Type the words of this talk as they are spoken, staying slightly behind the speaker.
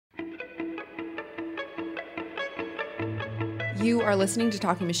You are listening to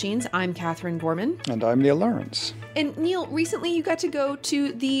Talking Machines. I'm Catherine Gorman. And I'm Neil Lawrence. And Neil, recently you got to go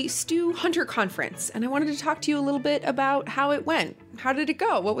to the Stu Hunter conference, and I wanted to talk to you a little bit about how it went. How did it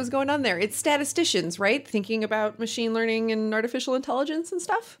go? What was going on there? It's statisticians, right? Thinking about machine learning and artificial intelligence and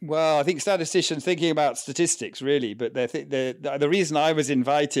stuff? Well, I think statisticians thinking about statistics, really. But the reason I was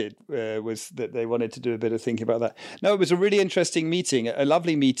invited was that they wanted to do a bit of thinking about that. No, it was a really interesting meeting, a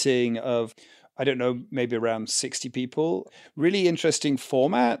lovely meeting of, I don't know, maybe around 60 people. Really interesting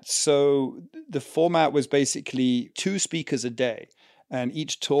format. So the format was basically 2 speakers a day, and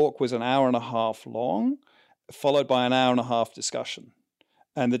each talk was an hour and a half long, followed by an hour and a half discussion.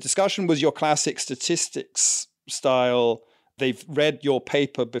 And the discussion was your classic statistics style. They've read your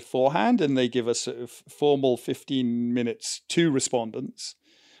paper beforehand, and they give a sort of formal 15 minutes to respondents,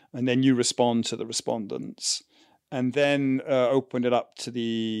 and then you respond to the respondents, and then open it up to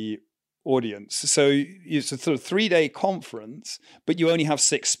the audience. So it's a sort of 3-day conference, but you only have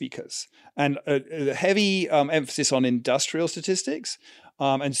 6 speakers, and a heavy emphasis on industrial statistics.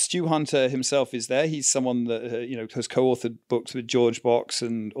 And Stu Hunter himself is there. He's someone that has co-authored books with George Box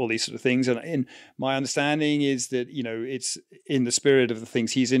and all these sort of things. And my understanding is that it's in the spirit of the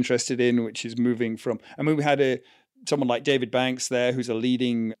things he's interested in, which is moving from. I mean, we had someone like David Banks there, who's a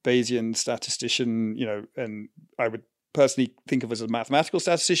leading Bayesian statistician. And I would personally think of as a mathematical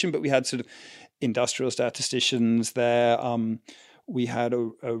statistician, but we had sort of industrial statisticians there. We had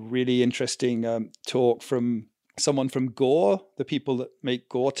a really interesting talk from someone from Gore, the people that make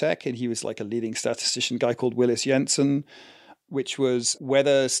Gore Tech, and he was like a leading statistician, guy called Willis Jensen, which was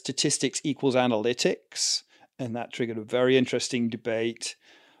whether statistics equals analytics. And that triggered a very interesting debate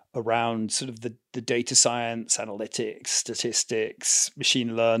around sort of the data science, analytics, statistics,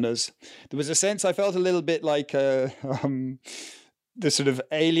 machine learners. There was a sense I felt a little bit like the sort of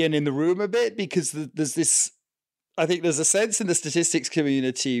alien in the room a bit, because there's this, I think there's a sense in the statistics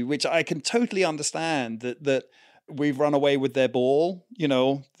community, which I can totally understand, that we've run away with their ball,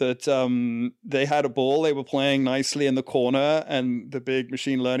 that they had a ball, they were playing nicely in the corner, and the big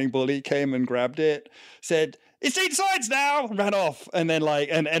machine learning bully came and grabbed it, said, "It's data science now," ran off. And then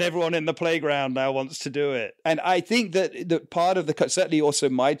and everyone in the playground now wants to do it. And I think that part of certainly also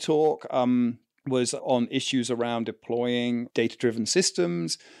my talk was on issues around deploying data-driven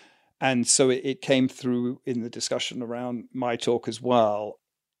systems. And so it came through in the discussion around my talk as well.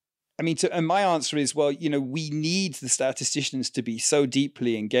 I mean, and my answer is, well, we need the statisticians to be so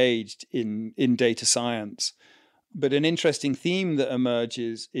deeply engaged in data science. But an interesting theme that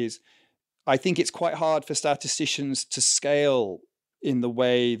emerges is, I think it's quite hard for statisticians to scale in the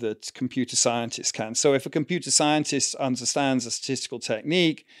way that computer scientists can. So if a computer scientist understands a statistical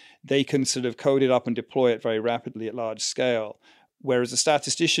technique, they can sort of code it up and deploy it very rapidly at large scale. Whereas a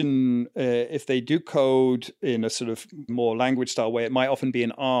statistician, if they do code in a sort of more language style way, it might often be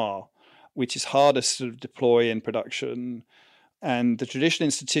in R, which is harder to sort of deploy in production. And the tradition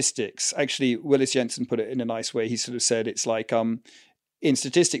in statistics, actually, Willis Jensen put it in a nice way. He sort of said it's like, in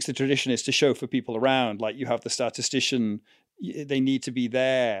statistics, the tradition is to chauffeur people around. Like you have the statistician, they need to be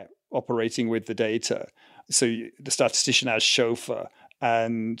there operating with the data. So the statistician as chauffeur.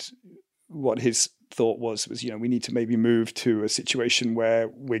 And what his thought was, we need to maybe move to a situation where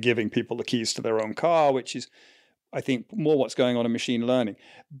we're giving people the keys to their own car, which is, I think, more what's going on in machine learning.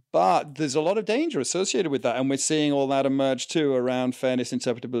 But there's a lot of danger associated with that. And we're seeing all that emerge too around fairness,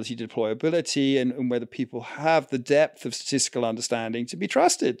 interpretability, deployability, and whether people have the depth of statistical understanding to be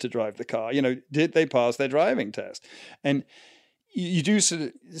trusted to drive the car. Did they pass their driving test? And you do sort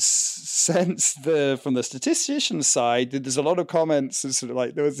of sense from the statistician side that there's a lot of comments, sort of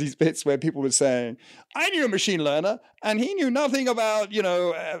like there was these bits where people were saying, I knew a machine learner and he knew nothing about,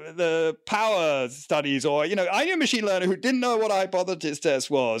 the power studies, or, I knew a machine learner who didn't know what a hypothesis test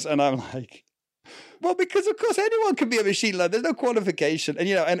was. And I'm like, well, because of course anyone can be a machine learner. There's no qualification. And,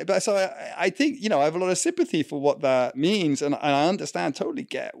 so I think, I have a lot of sympathy for what that means. And I understand, totally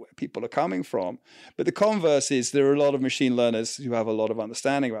get where people are coming from. But the converse is there are a lot of machine learners who have a lot of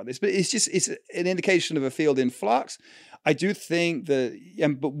understanding about this. But it's an indication of a field in flux. I do think that,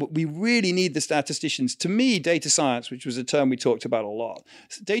 but we really need the statisticians. To me, data science, which was a term we talked about a lot,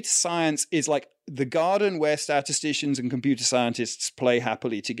 data science is like the garden where statisticians and computer scientists play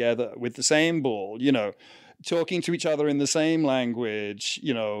happily together with the same ball, talking to each other in the same language,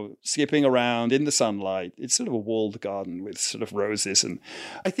 skipping around in the sunlight. It's sort of a walled garden with sort of roses. And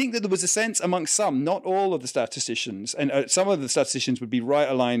I think that there was a sense amongst some, not all of the statisticians, and some of the statisticians would be right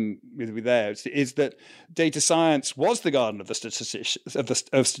aligned with theirs, is that data science was the garden of the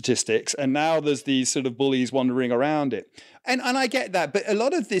statistics, and now there's these sort of bullies wandering around it. And I get that, but a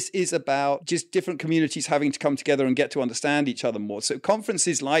lot of this is about just different communities having to come together and get to understand each other more. So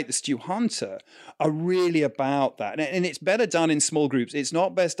conferences like the Stu Hunter are really about that. And it's better done in small groups. It's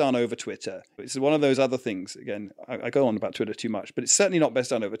not best done over Twitter. It's one of those other things. Again, I go on about Twitter too much, but it's certainly not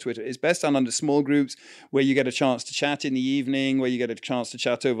best done over Twitter. It's best done under small groups where you get a chance to chat in the evening, where you get a chance to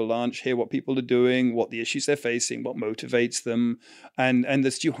chat over lunch, hear what people are doing, what the issues they're facing, what motivates them. And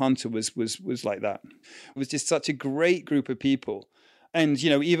the Stu Hunter was like that. It was just such a great group of people. And,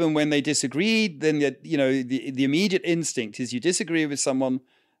 even when they disagreed, then, the immediate instinct is you disagree with someone,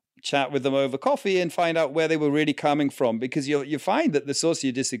 chat with them over coffee and find out where they were really coming from, because you find that the source of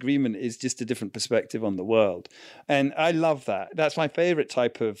your disagreement is just a different perspective on the world. And I love that. That's my favorite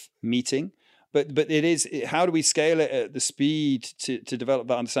type of meeting. But it is, how do we scale it at the speed to develop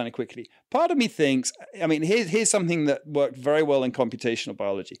that understanding quickly? Part of me thinks, here's something that worked very well in computational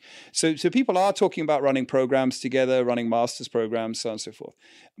biology. So people are talking about running programs together, running master's programs, so on and so forth.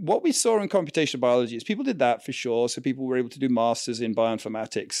 What we saw in computational biology is people did that for sure. So people were able to do masters in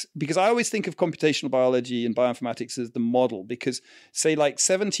bioinformatics, because I always think of computational biology and bioinformatics as the model, because say like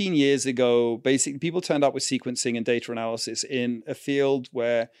 17 years ago, basically people turned up with sequencing and data analysis in a field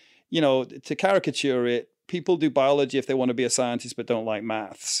where, to caricature it, people do biology if they want to be a scientist but don't like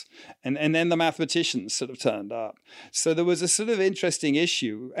maths. And then the mathematicians sort of turned up. So there was a sort of interesting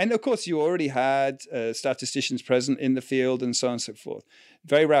issue. And of course, you already had statisticians present in the field and so on and so forth.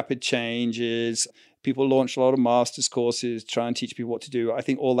 Very rapid changes. People launched a lot of master's courses, try and teach people what to do. I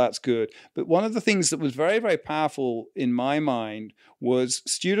think all that's good. But one of the things that was very, very powerful in my mind was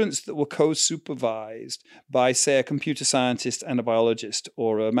students that were co-supervised by, say, a computer scientist and a biologist,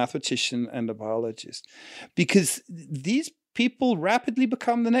 or a mathematician and a biologist. Because these people rapidly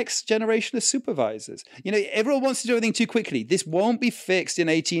become the next generation of supervisors. Everyone wants to do everything too quickly. This won't be fixed in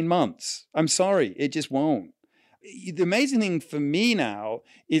 18 months. I'm sorry, it just won't. The amazing thing for me now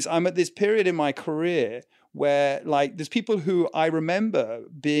is I'm at this period in my career where, like, there's people who I remember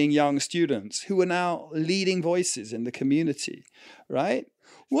being young students who are now leading voices in the community, right?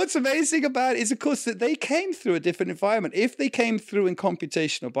 What's amazing about it is, of course, that they came through a different environment. If they came through in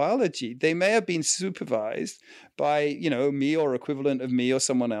computational biology, they may have been supervised by, me or equivalent of me or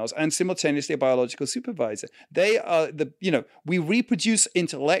someone else, and simultaneously a biological supervisor. They are we reproduce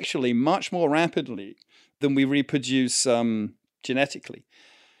intellectually much more rapidly than we reproduce genetically.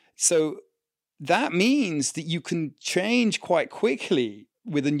 So that means that you can change quite quickly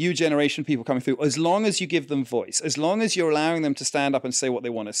with a new generation of people coming through, as long as you give them voice, as long as you're allowing them to stand up and say what they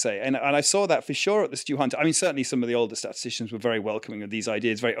want to say. And I saw that for sure at the Stu Hunter. Certainly some of the older statisticians were very welcoming of these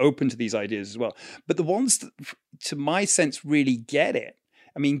ideas, very open to these ideas as well. But the ones that, to my sense, really get it,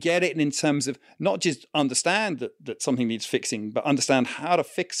 get it in terms of not just understand that something needs fixing, but understand how to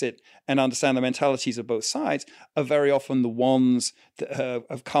fix it and understand the mentalities of both sides, are very often the ones that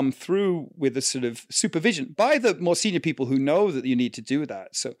have come through with a sort of supervision by the more senior people who know that you need to do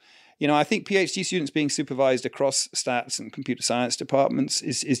that. So, I think PhD students being supervised across stats and computer science departments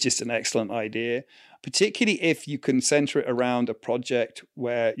is just an excellent idea, particularly if you can center it around a project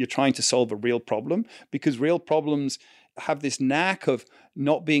where you're trying to solve a real problem, because real problems have this knack of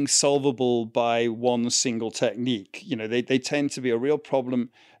not being solvable by one single technique. They tend to be, a real problem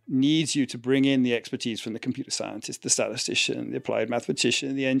needs you to bring in the expertise from the computer scientist, the statistician, the applied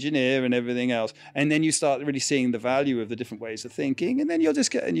mathematician, the engineer, and everything else. And then you start really seeing the value of the different ways of thinking, and then you'll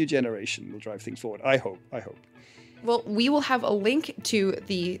just get a new generation that will drive things forward. I hope. Well, we will have a link to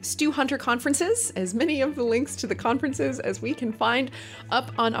the Stu Hunter conferences, as many of the links to the conferences as we can find,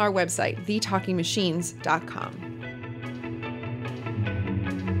 up on our website, thetalkingmachines.com.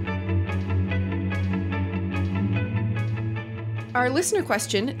 Our listener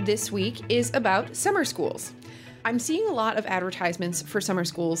question this week is about summer schools. I'm seeing a lot of advertisements for summer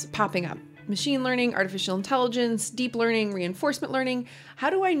schools popping up. Machine learning, artificial intelligence, deep learning, reinforcement learning. How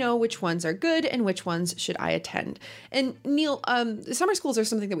do I know which ones are good and which ones should I attend? And Neil, summer schools are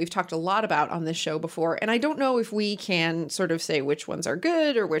something that we've talked a lot about on this show before, and I don't know if we can sort of say which ones are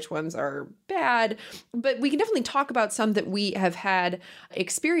good or which ones are bad, but we can definitely talk about some that we have had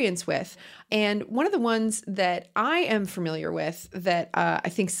experience with. And one of the ones that I am familiar with that I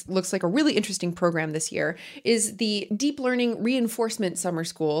think looks like a really interesting program this year is the Deep Learning Reinforcement Summer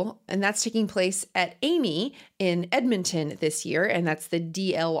School, and that's taking place at Amy in Edmonton this year, and that's the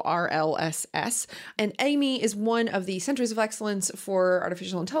DLRLSS. And Amy is one of the Centers of Excellence for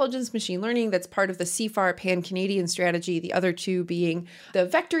Artificial Intelligence, Machine Learning, that's part of the CFAR Pan-Canadian strategy, the other two being the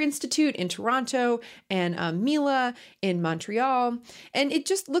Vector Institute in Toronto and Mila in Montreal. And it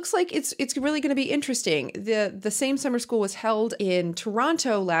just looks like it's really going to be interesting. The same summer school was held in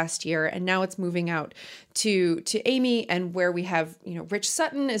Toronto last year, and now it's moving out to Amy, and where we have, Rich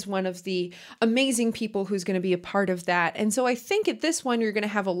Sutton is one of the amazing people who's going to be a part of that. And so I think at this one, you're going to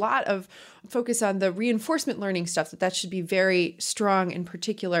have a lot of focus on the reinforcement learning stuff, that should be very strong in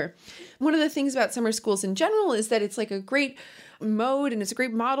particular. One of the things about summer schools in general is that it's like a great mode, and it's a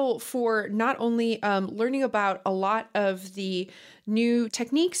great model for not only learning about a lot of the new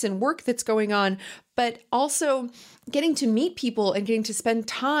techniques and work that's going on, but also getting to meet people and getting to spend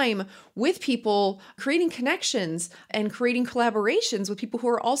time with people, creating connections and creating collaborations with people who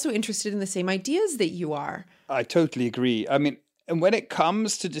are also interested in the same ideas that you are. I totally agree. I mean, and when it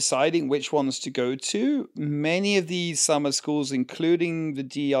comes to deciding which ones to go to, many of these summer schools, including the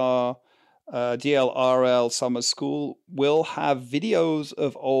DLRL summer school, will have videos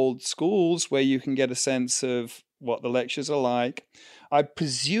of old schools where you can get a sense of what the lectures are like. I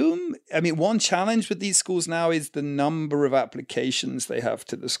presume, one challenge with these schools now is the number of applications they have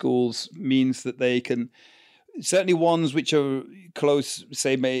to the schools means that they can, certainly ones which are close,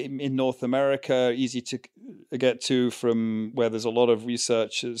 say in North America, easy to get to from where there's a lot of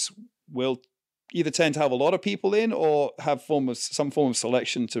researchers, will either tend to have a lot of people in or have some form of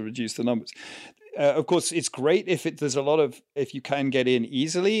selection to reduce the numbers. Of course, it's great if if you can get in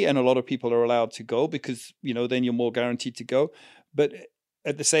easily and a lot of people are allowed to go, because then you're more guaranteed to go. But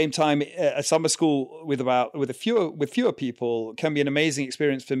at the same time, a summer school with fewer people can be an amazing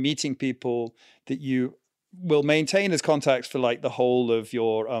experience for meeting people that you will maintain as contacts for like the whole of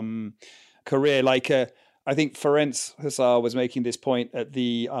your career. I think Ferenc Hussar was making this point at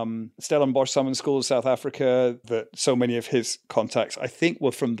the Stellenbosch Summer School of South Africa, that so many of his contacts, I think,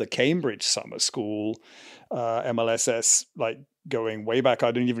 were from the Cambridge Summer School, MLSS, like going way back.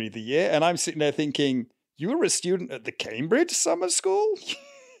 I don't even read the year. And I'm sitting there thinking, you were a student at the Cambridge Summer School?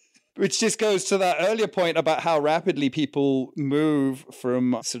 Which just goes to that earlier point about how rapidly people move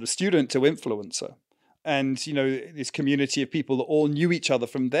from sort of student to influencer. And, this community of people that all knew each other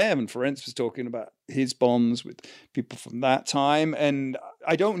from them. And Ferenc was talking about his bonds with people from that time. And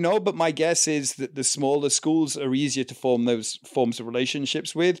I don't know, but my guess is that the smaller schools are easier to form those forms of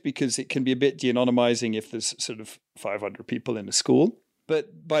relationships with, because it can be a bit de-anonymizing if there's sort of 500 people in a school.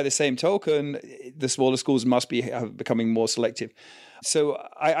 But by the same token, the smaller schools must be becoming more selective. So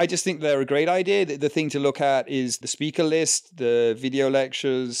I just think they're a great idea. The thing to look at is the speaker list, the video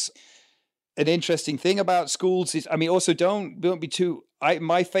lectures. An interesting thing about schools is, also don't be too.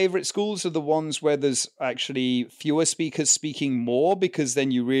 My favorite schools are the ones where there's actually fewer speakers speaking more, because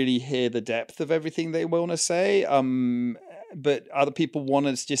then you really hear the depth of everything they want to say. But other people want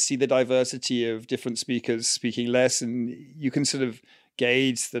to just see the diversity of different speakers speaking less, and you can sort of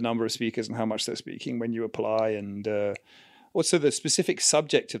gauge the number of speakers and how much they're speaking when you apply. And also the specific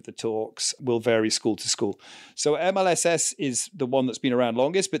subject of the talks will vary school to school. So MLSS is the one that's been around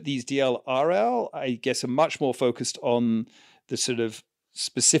longest, but these DLRL, I guess, are much more focused on the sort of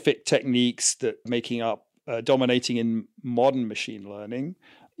specific techniques that dominating in modern machine learning.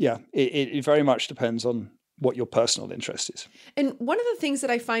 Yeah, it very much depends on what your personal interest is. And one of the things that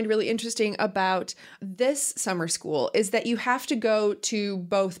I find really interesting about this summer school is that you have to go to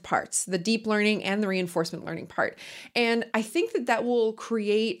both parts, the deep learning and the reinforcement learning part. And I think that will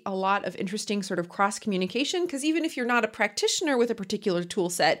create a lot of interesting sort of cross communication, because even if you're not a practitioner with a particular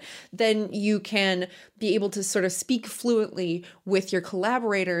tool set, then you can be able to sort of speak fluently with your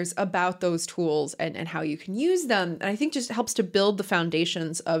collaborators about those tools and how you can use them. And I think just helps to build the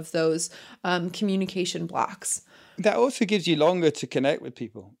foundations of those communication blocks. That also gives you longer to connect with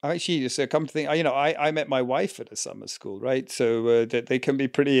people. Actually, just come to think, I met my wife at a summer school, right? So they can be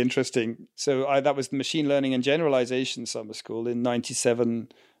pretty interesting. So that was the Machine Learning and Generalization Summer School in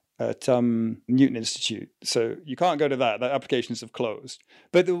 '97 at Newton Institute. So you can't go to that. That applications have closed.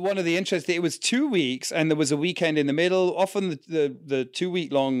 But one of the interesting, it was 2 weeks and there was a weekend in the middle. Often the 2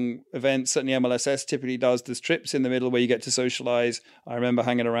 week long events, certainly MLSS typically does, there's trips in the middle where you get to socialize. I remember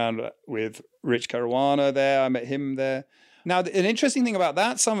hanging around with Rich Caruana there. I met him there. Now, an interesting thing about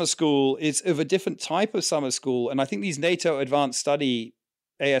that summer school is of a different type of summer school. And I think these NATO Advanced Study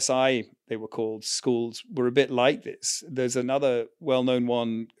ASI, they were called, schools were a bit like this. There's another well-known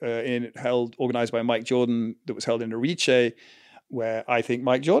one organized by Mike Jordan that was held in Ariche, where I think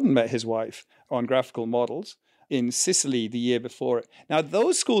Mike Jordan met his wife on graphical models. in Sicily the year before it. Now,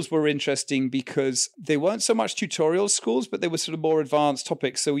 those schools were interesting because they weren't so much tutorial schools, but they were sort of more advanced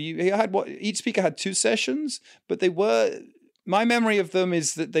topics. So you had each speaker had 2 sessions, but they were... My memory of them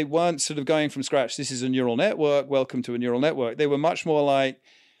is that they weren't sort of going from scratch. This is a neural network. Welcome to a neural network. They were much more like,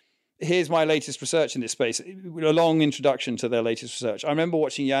 here's my latest research in this space. A long introduction to their latest research. I remember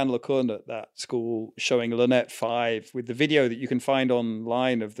watching Jan LeCun at that school showing Lunette 5 with the video that you can find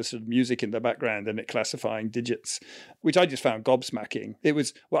online of the sort of music in the background and it classifying digits, which I just found gobsmacking. It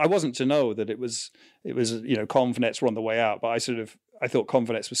was, well, I wasn't to know that it was, ConvNets were on the way out, but I thought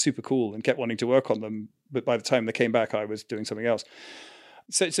ConvNets was super cool and kept wanting to work on them. But by the time they came back, I was doing something else.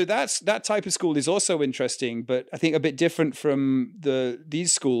 So that type of school is also interesting, but I think a bit different from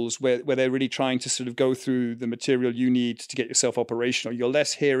these schools where they're really trying to sort of go through the material you need to get yourself operational. You're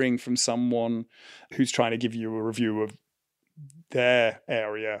less hearing from someone who's trying to give you a review of their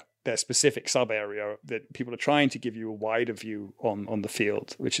area, their specific sub area, that people are trying to give you a wider view on the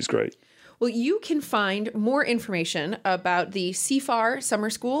field, which is great. Well, you can find more information about the CFAR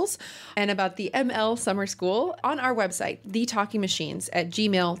summer schools and about the ML summer school on our website,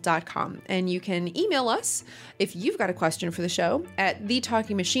 thetalkingmachines@gmail.com. And you can email us if you've got a question for the show at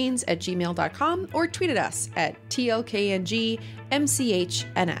thetalkingmachines@gmail.com or tweet at us at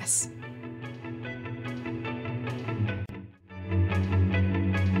TLKNGMCHNS.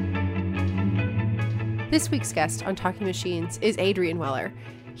 This week's guest on Talking Machines is Adrian Weller.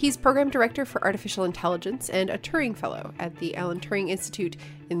 He's Program Director for Artificial Intelligence and a Turing Fellow at the Alan Turing Institute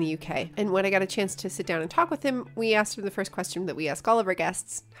in the UK. And when I got a chance to sit down and talk with him, we asked him the first question that we ask all of our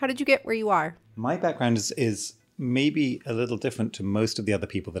guests. How did you get where you are? My background is maybe a little different to most of the other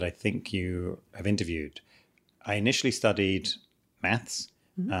people that I think you have interviewed. I initially studied maths,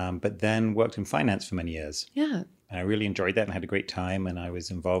 but then worked in finance for many years. Yeah. And I really enjoyed that and had a great time. And I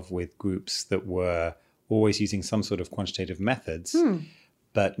was involved with groups that were always using some sort of quantitative methods.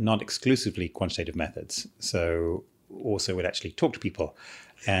 But not exclusively quantitative methods. So also would actually talk to people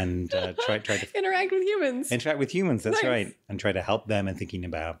and try to interact with humans. Interact with humans, that's Nice. right. And try to help them in thinking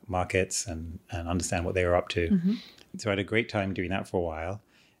about markets and understand what they were up to. So I had a great time doing that for a while.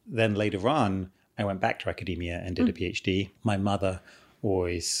 Then later on, I went back to academia and did a PhD. My mother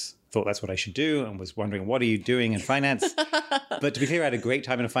always thought that's what I should do and was wondering, what are you doing in finance? But to be clear, I had a great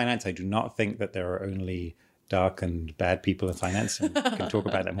time in finance. I do not think that there are only dark and bad people in finance, and can talk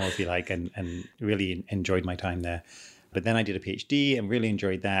about that more if you like, and really enjoyed my time there. But then I did a PhD and really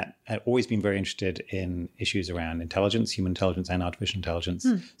enjoyed that. I've always been very interested in issues around intelligence, human intelligence and artificial intelligence.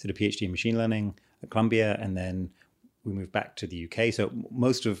 So did a PhD in machine learning at Columbia, and then we moved back to the UK. So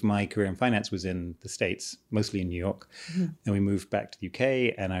most of my career in finance was in the States, mostly in New York. And we moved back to the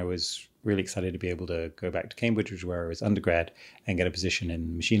UK, and I was really excited to be able to go back to Cambridge, which is where I was undergrad, and get a position in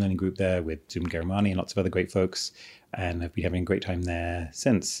the machine learning group there with Zoom Garamani and lots of other great folks. And I've been having a great time there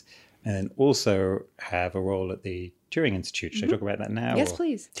since. And then also have a role at the Turing Institute. Should I talk about that now? Yes,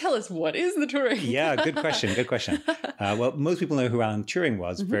 please. Tell us, what is the Turing? Yeah, good question. Well, most people know who Alan Turing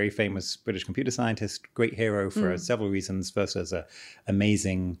was, very famous British computer scientist, great hero for several reasons. First, as an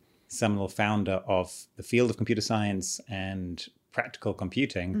amazing seminal founder of the field of computer science and practical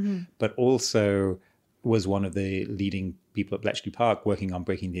computing, but also was one of the leading people at Bletchley Park working on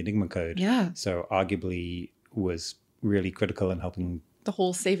breaking the Enigma code. Yeah. So arguably was really critical in helping The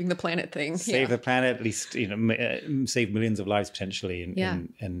whole saving the planet thing. save the planet, at least save millions of lives potentially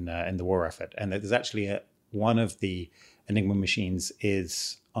in the war effort. And there's actually one of the Enigma machines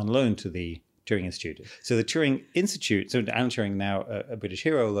is on loan to the Turing Institute. So the Turing Institute, so Alan Turing, now a British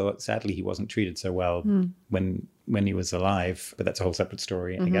hero, although sadly he wasn't treated so well when he was alive, but that's a whole separate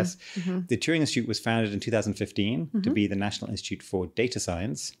story, I guess. The Turing Institute was founded in 2015 to be the National Institute for Data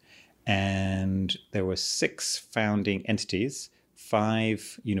Science. And there were 6 founding entities,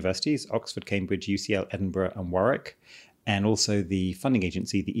 5 universities, Oxford, Cambridge, UCL, Edinburgh, and Warwick, and also the funding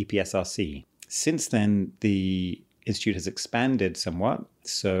agency, the EPSRC. Since then, the Institute has expanded somewhat.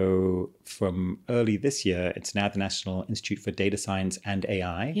 So from early this year, it's now the National Institute for Data Science and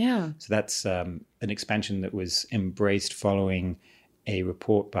AI. Yeah. So that's an expansion that was embraced following a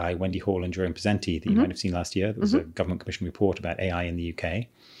report by Wendy Hall and Jerome Pesenti that you might have seen last year. There was a government commission report about AI in the UK.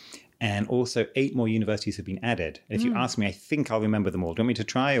 And also 8 more universities have been added. And if you ask me, I think I'll remember them all. Do you want me to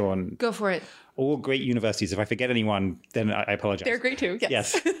try? Or Go for it. all great universities. If I forget anyone, then I apologize. They're great too.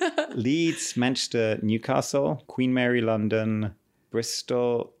 Yes. Leeds, Manchester, Newcastle, Queen Mary, London,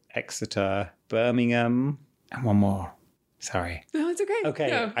 Bristol, Exeter, Birmingham, and one more. Sorry. No, it's okay. Okay,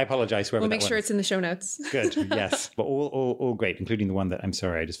 No. I apologize whoever We'll that make sure was. it's in the show notes. Good, yes. But all great, including the one that I'm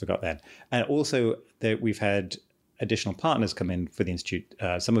sorry, I just forgot that. And also that we've had additional partners come in for the Institute,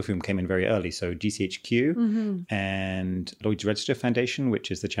 some of whom came in very early. So GCHQ and Lloyd's Register Foundation,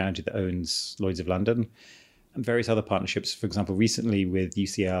 which is the charity that owns Lloyd's of London, and various other partnerships. For example, recently with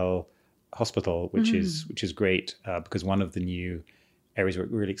UCL Hospital, which is great because one of the new areas we're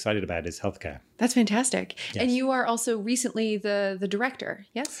really excited about is healthcare. That's fantastic. Yes. And you are also recently the director,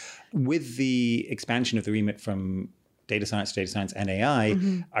 yes? With the expansion of the remit from data science and AI,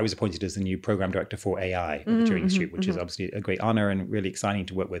 I was appointed as the new program director for AI at the Turing Institute, which is obviously a great honor and really exciting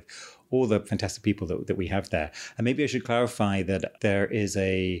to work with all the fantastic people that we have there. And maybe I should clarify that there is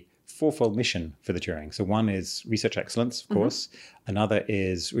a fourfold mission for the Turing. So one is research excellence, of course. Another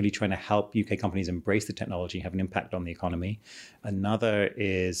is really trying to help UK companies embrace the technology, have an impact on the economy. Another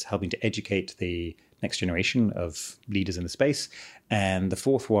is helping to educate the next generation of leaders in the space. And the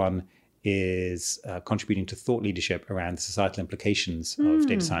fourth one is contributing to thought leadership around the societal implications of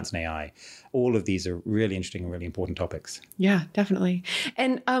data science and AI. All of these are really interesting and really important topics. Yeah, definitely.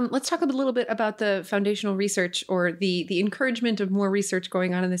 And let's talk a little bit about the foundational research or the encouragement of more research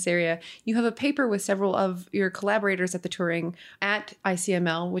going on in this area. You have a paper with several of your collaborators at the Turing at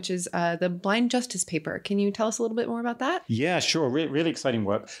ICML, which is the Blind Justice paper. Can you tell us a little bit more about that? Yeah, sure. Really exciting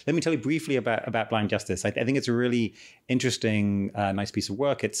work. Let me tell you briefly about Blind Justice. I think it's a really interesting, nice piece of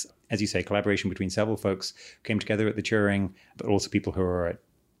work. It's, as you say, collaboration between several folks who came together at the Turing, but also people who are at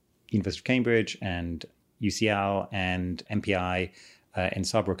University of Cambridge and UCL and MPI in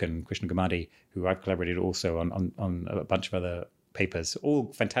Saarbrücken and Krishna Gamadi, who I've collaborated also on a bunch of other papers.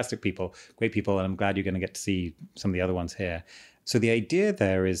 All fantastic people, great people, and I'm glad you're going to get to see some of the other ones here. So the idea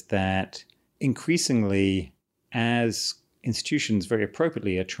there is that increasingly, as institutions very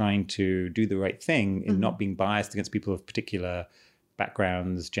appropriately are trying to do the right thing in not being biased against people of particular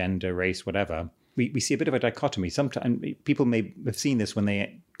backgrounds, gender, race, whatever, we see a bit of a dichotomy. Sometimes people may have seen this when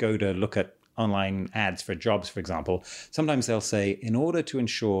they go to look at online ads for jobs, for example. Sometimes they'll say, in order to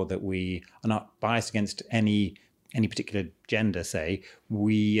ensure that we are not biased against any particular gender, say,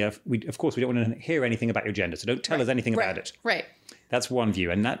 we of course, we don't want to hear anything about your gender, so don't tell us anything about it. Right. That's one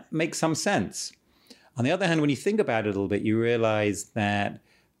view, and that makes some sense. On the other hand, when you think about it a little bit, you realize that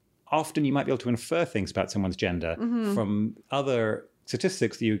often you might be able to infer things about someone's gender from other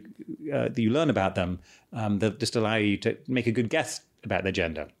statistics that you learn about them that just allow you to make a good guess about their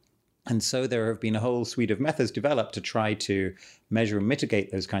gender. And so there have been a whole suite of methods developed to try to measure and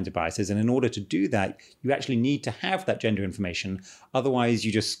mitigate those kinds of biases. And in order to do that, you actually need to have that gender information. Otherwise,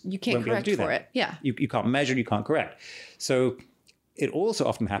 you can't won't be able correct to do for that. it. Yeah. You can't measure, you can't correct. So it also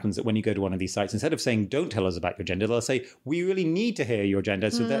often happens that when you go to one of these sites, instead of saying, don't tell us about your gender, they'll say, we really need to hear your gender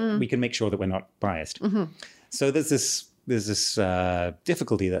so that we can make sure that we're not biased. So there's this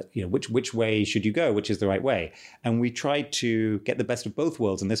difficulty that, which way should you go, which is the right way? And we tried to get the best of both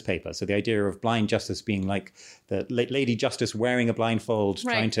worlds in this paper. So the idea of blind justice being like the Lady Justice wearing a blindfold,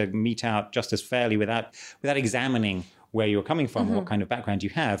 trying to mete out justice fairly without examining where you're coming from, what kind of background you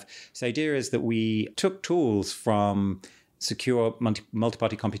have. So the idea is that we took tools from secure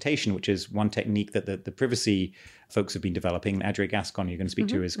multi-party computation, which is one technique that the privacy folks have been developing. Adrian Gascon, you're going to speak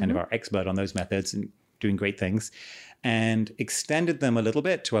to, is kind of our expert on those methods and doing great things, and extended them a little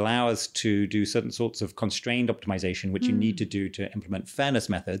bit to allow us to do certain sorts of constrained optimization, which you need to do to implement fairness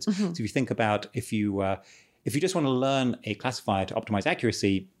methods. So if you think about if you just want to learn a classifier to optimize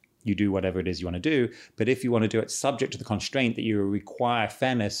accuracy, you do whatever it is you want to do. But if you want to do it subject to the constraint that you require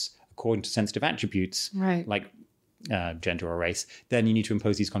fairness according to sensitive attributes, like gender or race, then you need to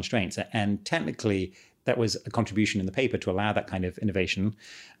impose these constraints. And technically, that was a contribution in the paper to allow that kind of innovation.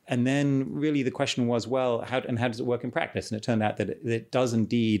 And then really the question was, well, how does it work in practice? And it turned out that it does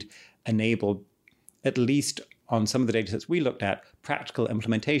indeed enable, at least on some of the data sets we looked at, practical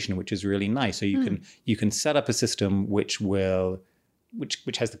implementation, which is really nice. So you can set up a system which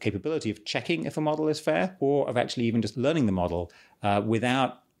has the capability of checking if a model is fair, or of actually even just learning the model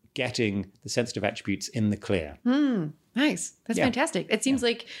without getting the sensitive attributes in the clear. Nice. That's fantastic. It seems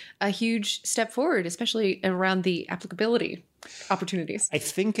like a huge step forward, especially around the applicability opportunities. I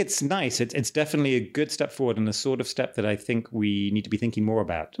think it's nice. It's definitely a good step forward, and the sort of step that I think we need to be thinking more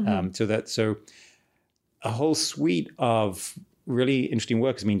about. So a whole suite of really interesting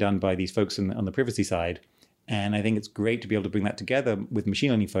work has been done by these folks on the privacy side. And I think it's great to be able to bring that together with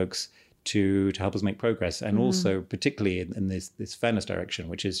machine learning folks to help us make progress, and also particularly in this fairness direction,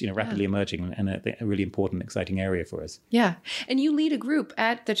 which is rapidly emerging and a really important, exciting area for us. Yeah, and you lead a group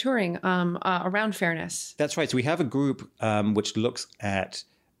at the Turing around fairness. That's right. So we have a group which looks at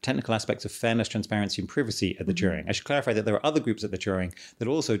technical aspects of fairness, transparency, and privacy at the Turing. I should clarify that there are other groups at the Turing that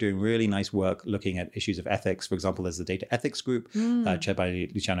are also doing really nice work looking at issues of ethics. For example, there's the data ethics group chaired by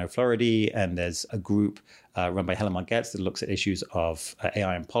Luciano Floridi, and there's a group run by Helen Margetts that looks at issues of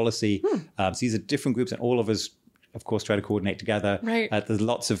AI and policy. So these are different groups, and all of us, of course, try to coordinate together. Right. There's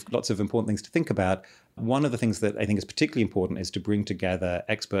lots of important things to think about. One of the things that I think is particularly important is to bring together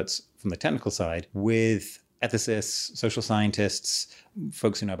experts from the technical side with ethicists, social scientists,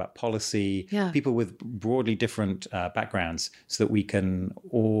 folks who know about policy, people with broadly different backgrounds, so that we can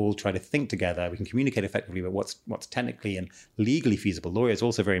all try to think together. We can communicate effectively about what's technically and legally feasible. Lawyers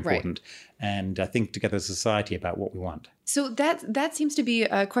also very important, and think together as a society about what we want. So that seems to be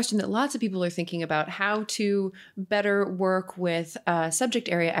a question that lots of people are thinking about, how to better work with subject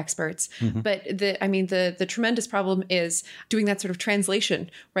area experts. But the tremendous problem is doing that sort of translation,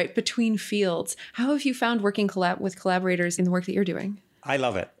 right, between fields. How have you found working with collaborators in the work that you're doing? I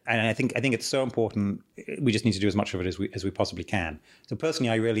love it. And I think it's so important. We just need to do as much of it as we possibly can. So personally,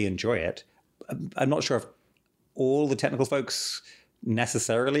 I really enjoy it. I'm not sure if all the technical folks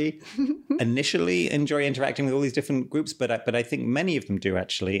necessarily initially enjoy interacting with all these different groups, but I think many of them do,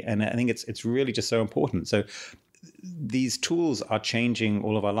 actually. And I think it's really just so important. So these tools are changing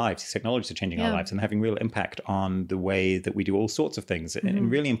all of our lives. These technologies are changing our lives and having real impact on the way that we do all sorts of things in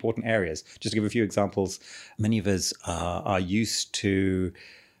really important areas. Just to give a few examples, many of us are used to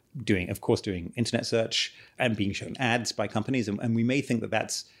doing internet search and being shown ads by companies. And we may think that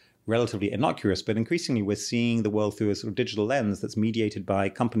that's relatively innocuous, but increasingly we're seeing the world through a sort of digital lens that's mediated by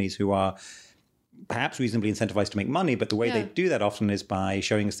companies who are perhaps reasonably incentivized to make money, but the way they do that often is by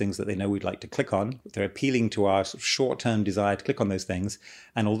showing us things that they know we'd like to click on. They're appealing to our sort of short-term desire to click on those things.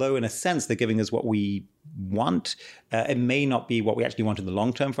 And although in a sense they're giving us what we want, it may not be what we actually want in the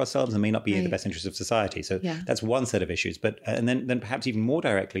long term for ourselves, and may not be in the best interest of society. So that's one set of issues. But and then perhaps even more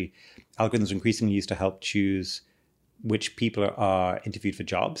directly, algorithms are increasingly used to help choose which people are interviewed for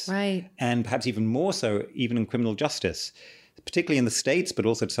jobs. Right. And perhaps even more so, even in criminal justice, particularly in the States, but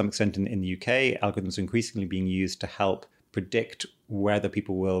also to some extent in the UK, algorithms are increasingly being used to help predict whether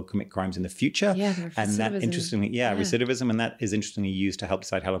people will commit crimes in the future. And that interestingly, recidivism, and that is interestingly used to help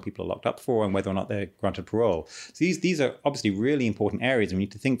decide how long people are locked up for and whether or not they're granted parole. So these are obviously really important areas, and we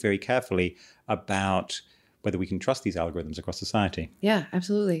need to think very carefully about whether we can trust these algorithms across society. Yeah,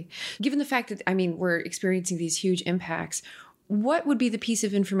 absolutely. Given the fact that, we're experiencing these huge impacts, what would be the piece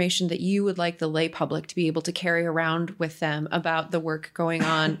of information that you would like the lay public to be able to carry around with them about the work going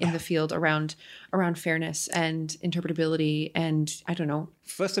on in the field around fairness and interpretability and, I don't know?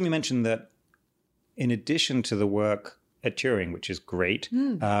 First, let me mention that in addition to the work at Turing, which is great,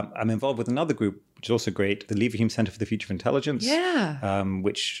 I'm involved with another group, which is also great, the Leverhulme Center for the Future of Intelligence,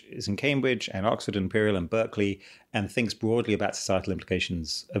 which is in Cambridge and Oxford and Imperial and Berkeley, and thinks broadly about societal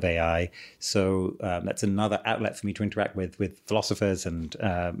implications of AI. So that's another outlet for me to interact with philosophers and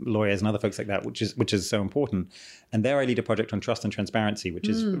lawyers and other folks like that, which is so important. And there I lead a project on trust and transparency, which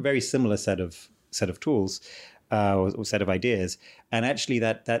is a very similar set of tools or set of ideas. And actually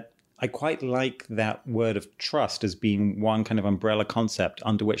that I quite like that word of trust as being one kind of umbrella concept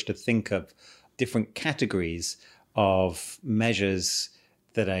under which to think of different categories of measures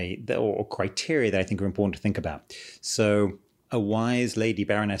or criteria that I think are important to think about. So a wise lady,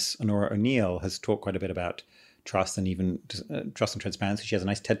 Baroness Honora O'Neill, has talked quite a bit about trust and even trust and transparency. She has a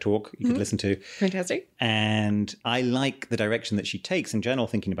nice TED talk you could listen to. Fantastic. And I like the direction that she takes in general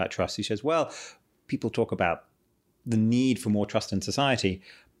thinking about trust. She says, well, people talk about the need for more trust in society,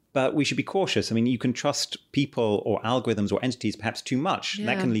 but we should be cautious. You can trust people or algorithms or entities perhaps too much.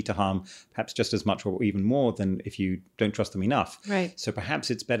 That can lead to harm, perhaps just as much or even more than if you don't trust them enough. Right. So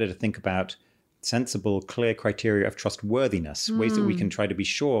perhaps it's better to think about sensible, clear criteria of trustworthiness, ways that we can try to be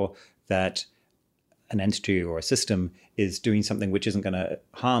sure that an entity or a system is doing something which isn't going to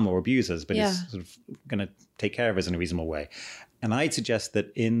harm or abuse us, but is sort of going to take care of us in a reasonable way. And I'd suggest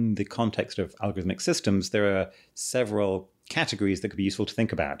that in the context of algorithmic systems, there are several categories that could be useful to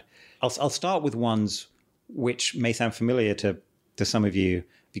think about. I'll start with ones which may sound familiar to some of you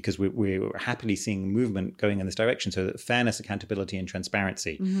because we're happily seeing movement going in this direction. So fairness, accountability, and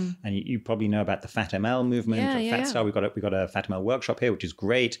transparency. And you probably know about the FATML movement, FATSTAR. We've got a FATML workshop here, which is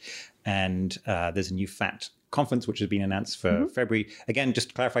great. And there's a new FAT conference, which has been announced for February. Again, just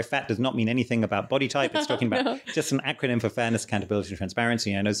to clarify, FAT does not mean anything about body type. It's talking about just an acronym for fairness, accountability, and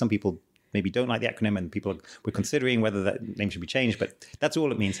transparency. I know some people maybe don't like the acronym, and we're considering whether that name should be changed, but that's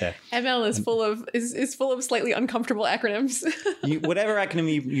all it means here. ML is full of slightly uncomfortable acronyms. Whatever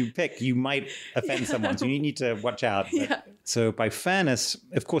acronym you pick, you might offend someone, so you need to watch out. So by fairness,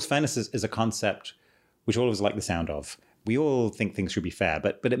 of course, fairness is a concept which all of us like the sound of. we all think things should be fair,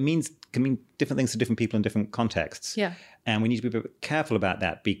 but it can mean different things to different people in different contexts. Yeah. And we need to be a bit careful about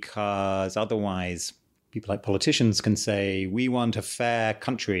that, because otherwise people like politicians can say, we want a fair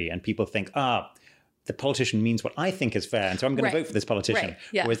country. And people think, the politician means what I think is fair, and so I'm going to vote for this politician. Right.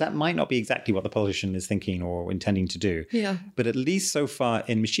 Yeah. Whereas that might not be exactly what the politician is thinking or intending to do. Yeah. But at least so far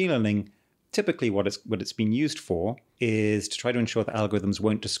in machine learning, typically what it's been used for is to try to ensure that algorithms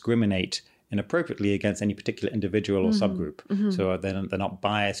won't discriminate inappropriately against any particular individual or subgroup. So they're not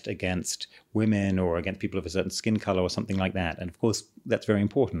biased against women or against people of a certain skin color or something like that. And of course, that's very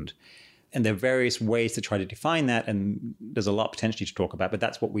important. And there are various ways to try to define that, and there's a lot potentially to talk about, but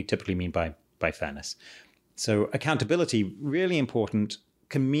that's what we typically mean by fairness. So accountability, really important,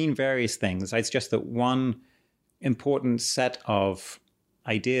 can mean various things. I suggest that one important set of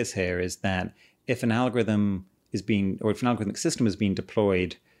ideas here is that if an algorithm is being, or if an algorithmic system is being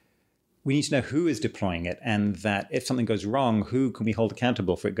deployed, we need to know who is deploying it, and that if something goes wrong, who can we hold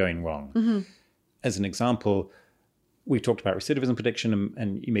accountable for it going wrong? As an example, we've talked about recidivism prediction,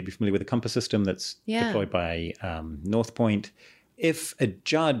 and you may be familiar with the Compass system that's deployed by North Point. If a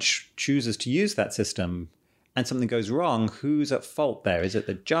judge chooses to use that system and something goes wrong, who's at fault there? Is it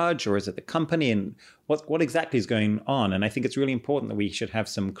the judge or is it the company? And what exactly is going on? And I think it's really important that we should have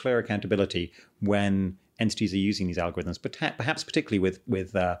some clear accountability when entities are using these algorithms, but perhaps particularly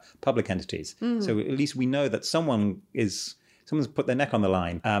with public entities. So at least we know that someone's put their neck on the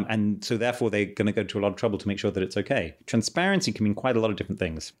line. And so therefore they're going to go to a lot of trouble to make sure that it's okay. Transparency can mean quite a lot of different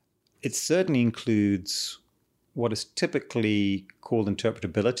things. It certainly includes what is typically called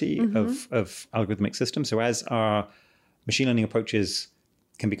interpretability of algorithmic systems. So as our machine learning approaches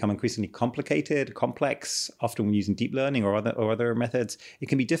can become increasingly complicated, complex, often when using deep learning or other methods, it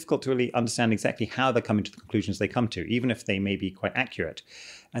can be difficult to really understand exactly how they're coming to the conclusions they come to, even if they may be quite accurate.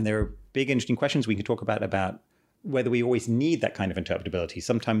 And there are big, interesting questions we can talk about whether we always need that kind of interpretability.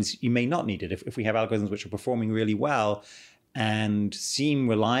 Sometimes you may not need it. If we have algorithms which are performing really well and seem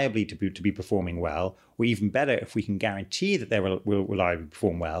reliably to be performing well, or even better, if we can guarantee that they will reliably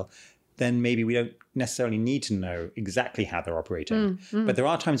perform well, then maybe we don't necessarily need to know exactly how they're operating. But there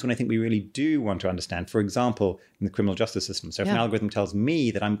are times when I think we really do want to understand, for example, in the criminal justice system. So if an algorithm tells me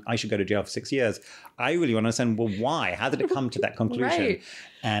that I should go to jail for 6 years, I really want to understand, well, why? How did it come to that conclusion? Right.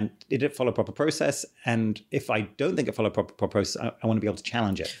 And did it follow proper process? And if I don't think it followed proper process, I want to be able to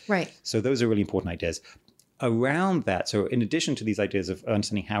challenge it. Right. So those are really important ideas. Around that, so in addition to these ideas of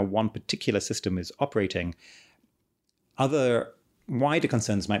understanding how one particular system is operating, other wider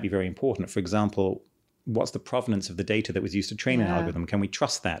concerns might be very important. For example, what's the provenance of the data that was used to train an algorithm? Can we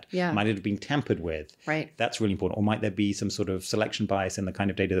trust that? Might it have been tampered with? Right. That's really important. Or might there be some sort of selection bias in the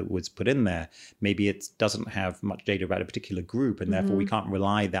kind of data that was put in there? Maybe it doesn't have much data about a particular group, and therefore we can't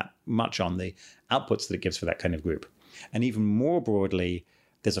rely that much on the outputs that it gives for that kind of group. And even more broadly,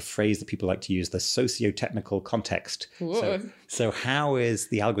 there's a phrase that people like to use, the socio-technical context. So how is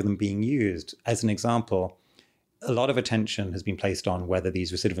the algorithm being used? As an example, a lot of attention has been placed on whether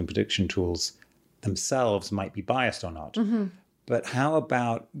these recidivism prediction tools themselves might be biased or not. But how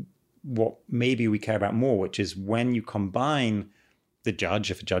about what maybe we care about more, which is when you combine the judge,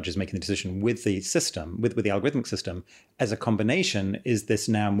 if a judge is making the decision, with the system, with the algorithmic system, as a combination, is this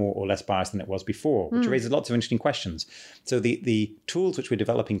now more or less biased than it was before? Which raises lots of interesting questions. So the tools which we're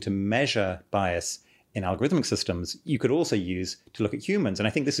developing to measure bias in algorithmic systems, you could also use to look at humans. And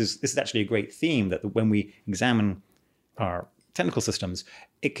I think this is actually a great theme, that when we examine our technical systems,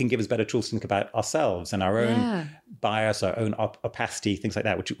 it can give us better tools to think about ourselves and our own bias, our own opacity, things like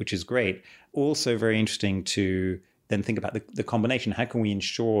that, which is great. Also very interesting to then think about the combination. How can we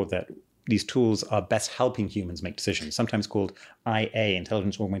ensure that these tools are best helping humans make decisions, sometimes called IA,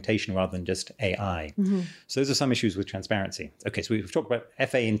 intelligence augmentation, rather than just AI. So those are some issues with transparency. Okay, so we've talked about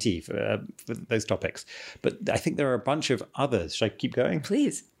FA&T for those topics, but I think there are a bunch of others. Should I keep going?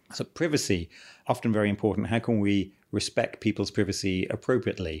 Please. So privacy, often very important. How can we respect people's privacy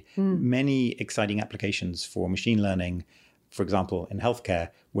appropriately? Many exciting applications for machine learning, for example, in healthcare,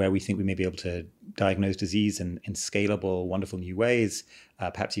 where we think we may be able to diagnose disease in scalable, wonderful new ways,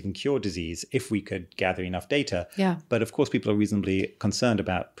 perhaps even cure disease if we could gather enough data. But of course, people are reasonably concerned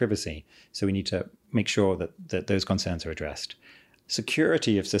about privacy. So we need to make sure that those concerns are addressed.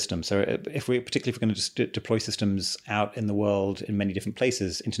 Security of systems. So particularly if we're going to just deploy systems out in the world in many different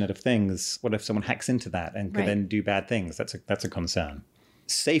places, Internet of Things, what if someone hacks into that and can then do bad things? That's a concern.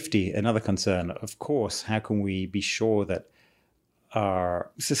 Safety, another concern. Of course, how can we be sure that our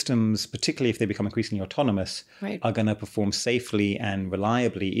systems, particularly if they become increasingly autonomous, are going to perform safely and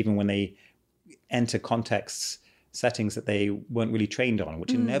reliably, even when they enter contexts settings that they weren't really trained on,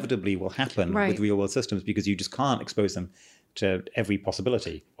 which inevitably will happen with real world systems because you just can't expose them to every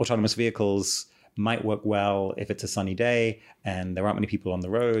possibility. Autonomous vehicles might work well if it's a sunny day and there aren't many people on the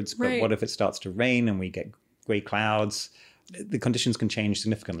roads, but what if it starts to rain and we get gray clouds? The conditions can change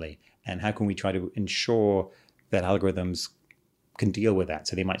significantly. And how can we try to ensure that algorithms can deal with that?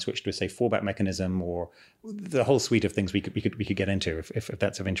 So they might switch to, say, fallback mechanism or the whole suite of things we could get into if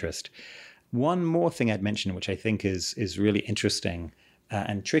that's of interest. One more thing I'd mention, which I think is really interesting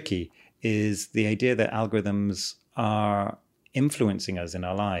and tricky, is the idea that algorithms are influencing us in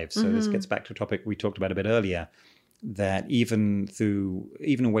our lives. So this gets back to a topic we talked about a bit earlier, that even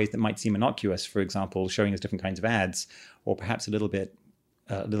in ways that might seem innocuous, for example, showing us different kinds of ads, or perhaps a little bit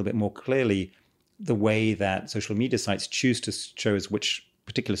more clearly, the way that social media sites choose to show us which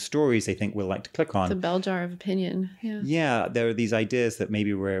particular stories they think we'll like to click on. The bell jar of opinion. Yeah, there are these ideas that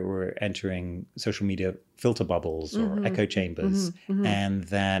maybe we're entering social media filter bubbles or echo chambers, and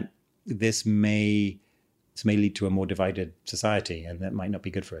that this may lead to a more divided society, and that might not be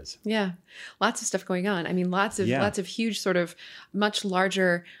good for us. Yeah. Lots of stuff going on. I mean, lots of huge sort of much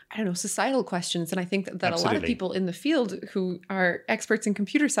larger, societal questions. And I think that a lot of people in the field who are experts in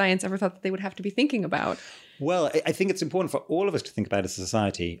computer science ever thought that they would have to be thinking about. Well, I think it's important for all of us to think about as a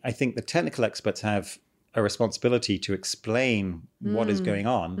society. I think the technical experts have a responsibility to explain what is going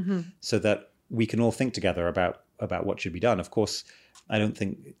on so that we can all think together about what should be done. Of course, I don't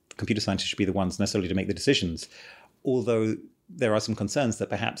think computer scientists should be the ones necessarily to make the decisions, although there are some concerns that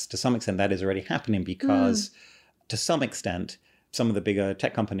perhaps to some extent that is already happening because to some extent, some of the bigger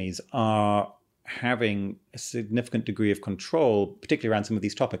tech companies are having a significant degree of control, particularly around some of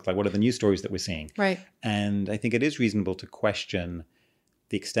these topics, like what are the news stories that we're seeing. Right. And I think it is reasonable to question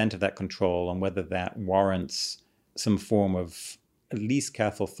the extent of that control and whether that warrants some form of at least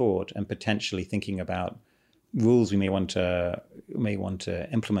careful thought and potentially thinking about rules we may want to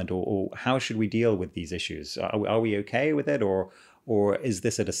implement, or how should we deal with these issues? Are we okay with it, or is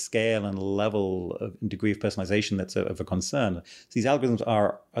this at a scale and level of degree of personalization that's of a concern? So these algorithms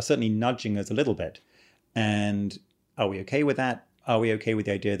are certainly nudging us a little bit, and are we okay with that? Are we okay with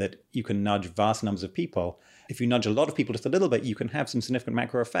the idea that you can nudge vast numbers of people? If you nudge a lot of people just a little bit, you can have some significant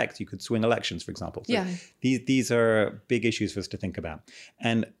macro effects. You could swing elections, for example. So these are big issues for us to think about.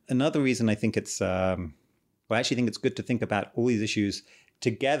 And another reason I think it's I actually think it's good to think about all these issues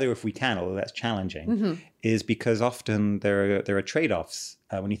together if we can, although that's challenging, is because often there are trade-offs.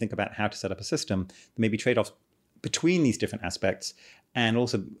 When you think about how to set up a system, there may be trade-offs between these different aspects and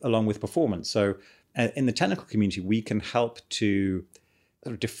also along with performance. So in the technical community, we can help to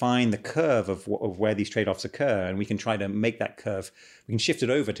sort of define the curve of where these trade-offs occur, and we can try to make that curve, we can shift it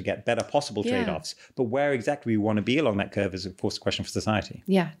over to get better possible trade-offs. But where exactly we want to be along that curve is, of course, a question for society.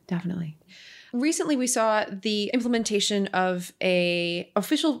 Yeah, definitely. Recently, we saw the implementation of an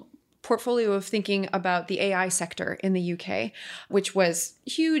official portfolio of thinking about the AI sector in the UK, which was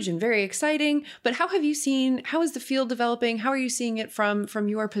huge and very exciting. But how is the field developing? How are you seeing it from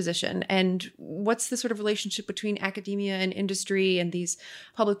your position? And what's the sort of relationship between academia and industry and these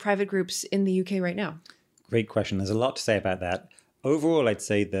public-private groups in the UK right now? Great question. There's a lot to say about that. Overall, I'd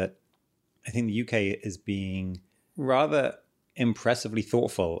say that I think the UK is being rather impressively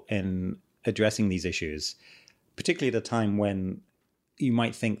thoughtful in addressing these issues, particularly at a time when you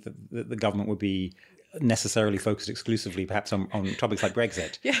might think that the government would be necessarily focused exclusively perhaps on topics like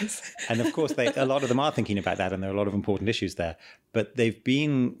Brexit. Yes. And of course, a lot of them are thinking about that, and there are a lot of important issues there. But they've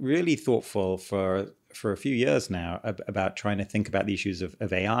been really thoughtful for a few years now about trying to think about the issues of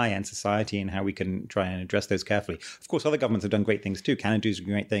AI and society and how we can try and address those carefully. Of course, other governments have done great things too. Canada's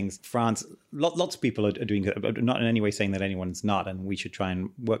doing great things. France, lots of people are doing, not in any way saying that anyone's not, and we should try and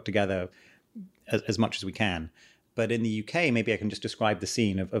work together as much as we can. But in the UK, maybe I can just describe the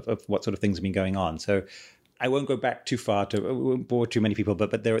scene of what sort of things have been going on. So I won't go back too far to bore too many people,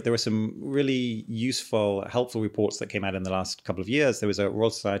 but there were some really useful, helpful reports that came out in the last couple of years. There was a Royal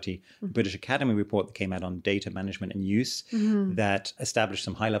Society British Academy report that came out on data management and use that established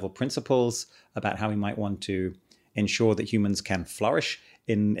some high-level principles about how we might want to ensure that humans can flourish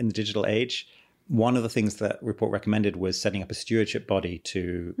in the digital age. One of the things that report recommended was setting up a stewardship body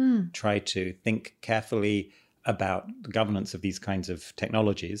to try to think carefully about the governance of these kinds of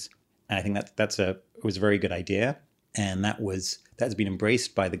technologies. And I think that was a very good idea. And that's been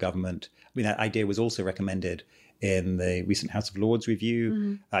embraced by the government. I mean, that idea was also recommended in the recent House of Lords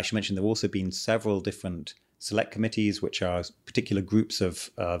review. I should mention there have also been several different select committees, which are particular groups of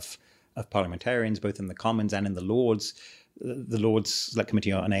parliamentarians, both in the Commons and in the Lords. The Lords Select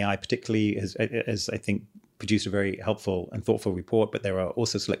Committee on AI particularly has I think, produced a very helpful and thoughtful report, but there are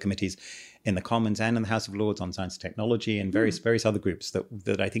also select committees in the Commons and in the House of Lords on science and technology and various other groups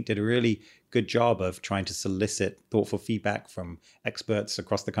that I think did a really good job of trying to solicit thoughtful feedback from experts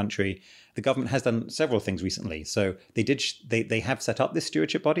across the country. The government has done several things recently. So they have set up this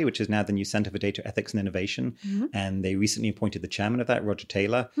stewardship body, which is now the new Center for Data Ethics and Innovation. And they recently appointed the chairman of that, Roger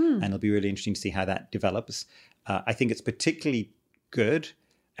Taylor. And it'll be really interesting to see how that develops. I think it's particularly good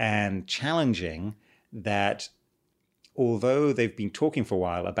and challenging that although they've been talking for a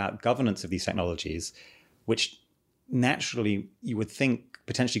while about governance of these technologies, which naturally you would think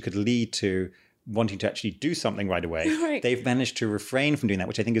potentially could lead to wanting to actually do something right away, Right. they've managed to refrain from doing that,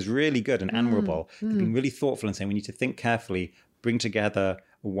 which I think is really good and admirable. They've been really thoughtful in saying we need to think carefully, bring together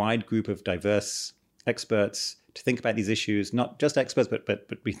a wide group of diverse experts to think about these issues, not just experts,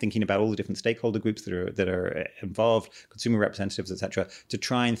 but be thinking about all the different stakeholder groups that are involved, consumer representatives, etc., to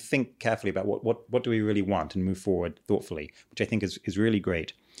try and think carefully about what do we really want and move forward thoughtfully, which I think is really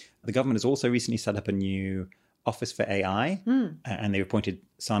great. The government has also recently set up a new Office for AI, and they've appointed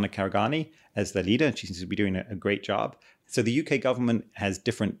Sana Karagani as the leader. She seems to be doing a great job. So the UK government has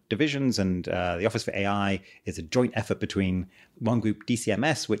different divisions, and the Office for AI is a joint effort between one group,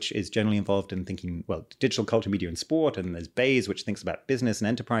 DCMS, which is generally involved in thinking, well, digital culture, media, and sport, and there's BASE, which thinks about business and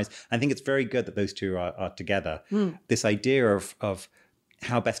enterprise. I think it's very good that those two are together. This idea of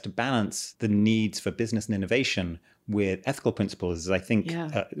how best to balance the needs for business and innovation with ethical principles is, I think,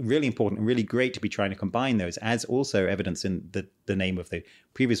 really important and really great to be trying to combine those, as also evidenced in the name of the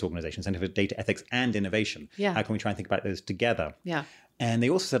previous organization, Center for Data Ethics and Innovation. How can we try and think about those together? And they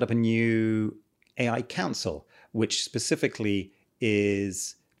also set up a new AI council, which specifically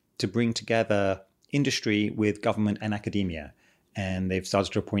is to bring together industry with government and academia. And they've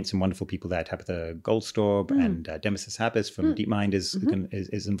started to appoint some wonderful people there. Tabitha Goldstorp and Demesis Habis from DeepMind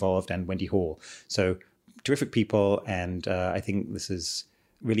is involved, and Wendy Hall. So terrific people, and I think this is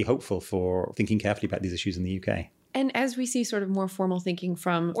really hopeful for thinking carefully about these issues in the UK. And as we see sort of more formal thinking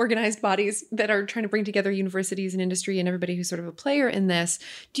from organized bodies that are trying to bring together universities and industry and everybody who's sort of a player in this,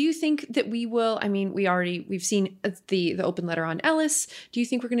 do you think that we will, I mean, we've seen the open letter on Ellis. Do you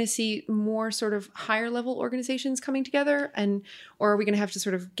think we're going to see more sort of higher level organizations coming together, or are we going to have to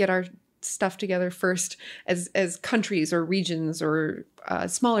sort of get our stuff together first as countries or regions or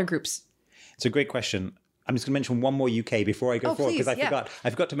smaller groups? It's a great question. I'm just going to mention one more UK before I go forward, because I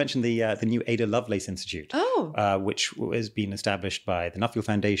forgot to mention the new Ada Lovelace Institute, which has been established by the Nuffield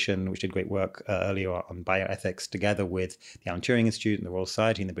Foundation, which did great work earlier on bioethics, together with the Alan Turing Institute and the Royal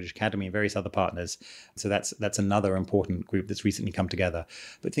Society and the British Academy and various other partners. So that's another important group that's recently come together.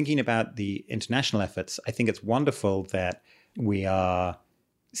 But thinking about the international efforts, I think it's wonderful that we are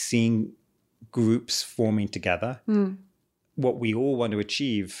seeing groups forming together. What we all want to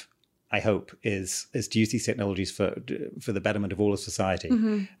achieve, I hope, is to use these technologies for the betterment of all of society.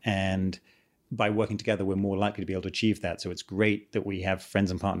 And by working together, we're more likely to be able to achieve that. So it's great that we have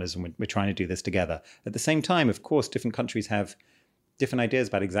friends and partners, and we're trying to do this together. At the same time, of course, different countries have different ideas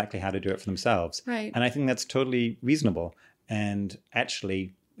about exactly how to do it for themselves. Right. And I think that's totally reasonable. And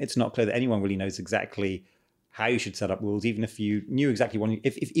actually, it's not clear that anyone really knows exactly how you should set up rules, even if you knew exactly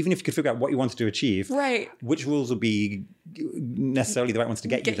even if you could figure out what you wanted to achieve, which rules would be necessarily the right ones to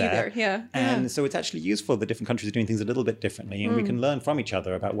get you there. And so it's actually useful that different countries are doing things a little bit differently, and we can learn from each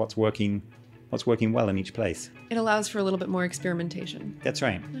other about what's working well in each place. It allows for a little bit more experimentation. That's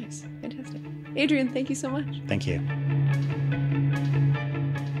right. Nice. Fantastic. Adrian, thank you so much. Thank you.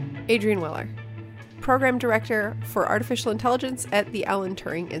 Adrian Weller, Program Director for Artificial Intelligence at the Alan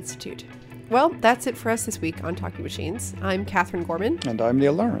Turing Institute. Well, that's it for us this week on Talking Machines. I'm Catherine Gorman. And I'm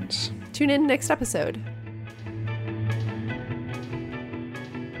Neil Lawrence. Tune in next episode.